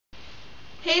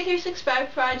Hey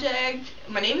 365 Project,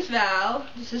 my name is Val,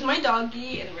 this is my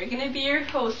doggy, and we're going to be your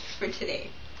hosts for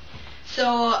today.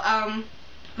 So,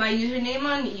 my username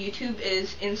on YouTube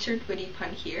is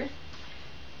insertwittypunhere.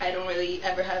 I don't really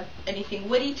ever have anything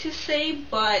witty to say,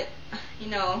 but, you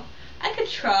know, I could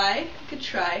try.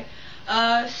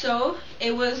 So,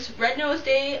 it was Red Nose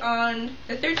Day on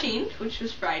the 13th, which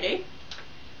was Friday,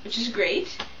 which is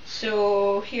great.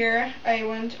 So, here I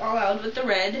went all out with the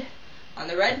red. On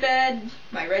the red bed,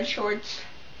 my red shorts,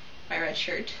 my red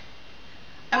shirt.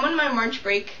 I'm on my March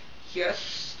break.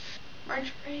 Yes.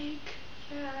 March break.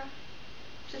 Yeah.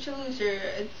 Such a loser.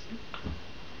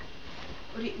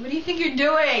 What do you think you're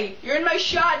doing? You're in my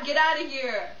shot. Get out of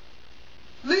here.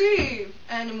 Leave.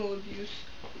 Animal abuse.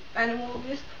 Animal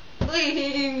abuse.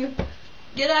 Leave.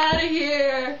 Get out of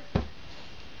here.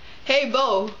 Hey,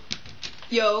 Bo.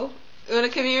 Yo. You wanna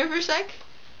come here for a sec?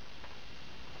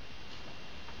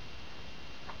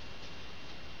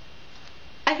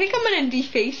 I think I'm gonna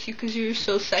deface you because you're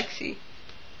so sexy.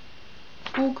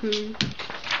 Okay.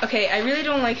 Okay, I really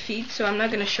don't like feet, so I'm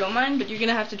not gonna show mine, but you're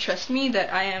gonna have to trust me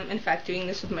that I am in fact doing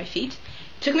this with my feet.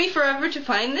 It took me forever to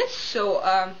find this, so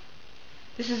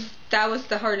that was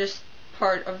the hardest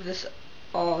part of this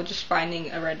all, just finding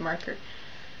a red marker.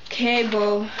 Okay,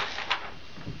 Bo.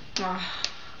 Oh,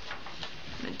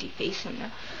 I'm gonna deface him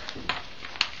now.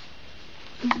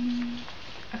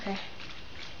 Okay.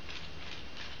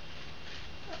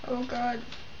 Oh god.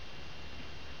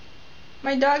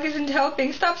 My dog isn't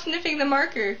helping. Stop sniffing the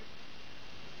marker.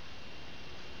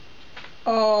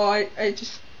 Oh, I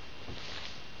just...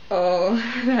 Oh,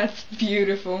 that's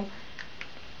beautiful.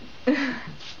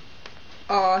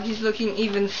 Oh, he's looking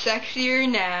even sexier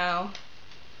now.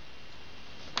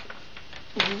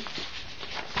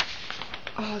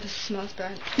 Oh, this smells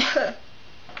bad.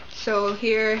 So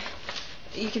here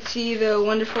you can see the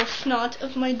wonderful snot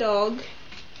of my dog.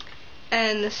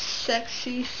 And the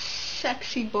sexy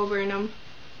Bo Burnham.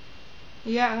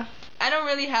 Yeah. I don't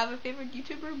really have a favorite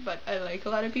YouTuber, but I like a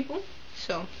lot of people,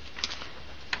 so.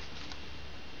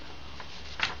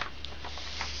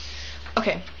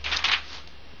 Okay.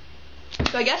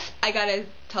 So I guess I gotta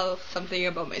tell something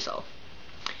about myself.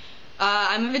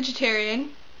 I'm a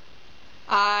vegetarian.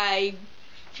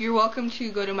 You're welcome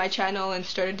to go to my channel and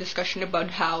start a discussion about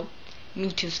how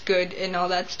meat is good and all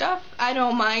that stuff. I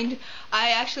don't mind. I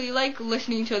actually like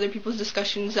listening to other people's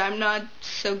discussions. I'm not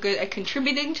so good at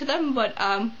contributing to them, but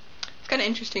it's kind of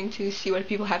interesting to see what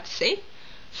people have to say.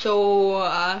 So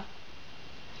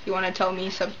if you want to tell me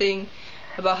something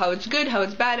about how it's good, how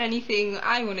it's bad, anything,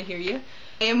 I want to hear you.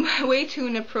 I am way too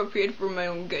inappropriate for my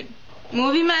own good.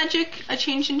 Movie magic. I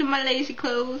changed into my lazy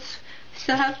clothes.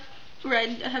 Still have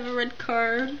red. I have a red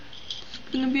card.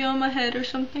 It's gonna be on my head or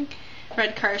something.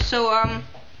 Red car. So, a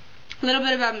little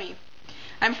bit about me.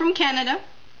 I'm from Canada.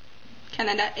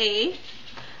 Canada, A.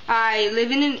 I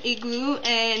live in an igloo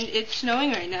and it's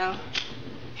snowing right now.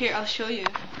 Here, I'll show you.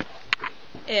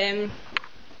 I'm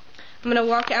gonna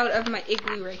walk out of my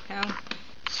igloo right now.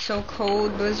 It's so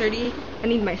cold, blizzardy. I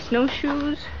need my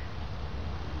snowshoes.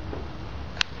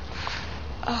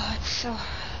 Oh, it's so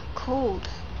cold.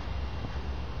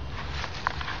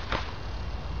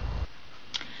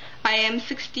 I am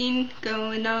 16,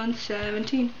 going on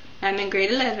 17. I'm in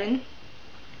grade 11.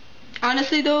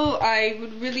 Honestly though, I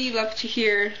would really love to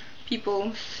hear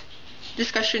people's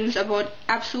discussions about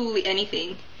absolutely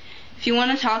anything. If you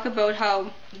want to talk about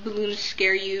how balloons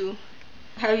scare you,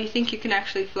 how you think you can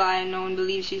actually fly and no one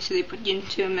believes you, so they put you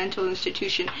into a mental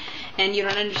institution and you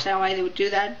don't understand why they would do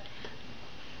that.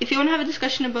 If you want to have a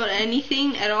discussion about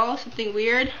anything at all, something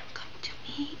weird, come to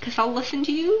me, because I'll listen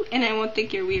to you and I won't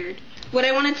think you're weird. What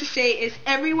I wanted to say is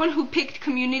everyone who picked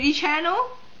community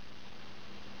channel,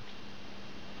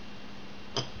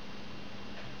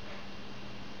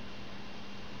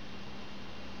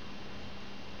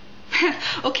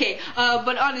 okay,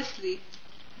 but honestly,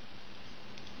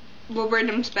 Bo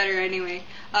Burnham's better anyway.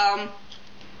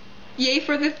 Yay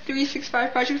for the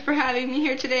 365 Project for having me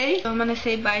here today. So I'm gonna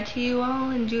say bye to you all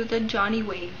and do the Johnny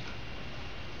wave.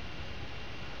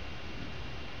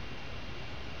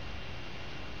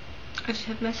 I just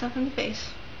hit myself in the face.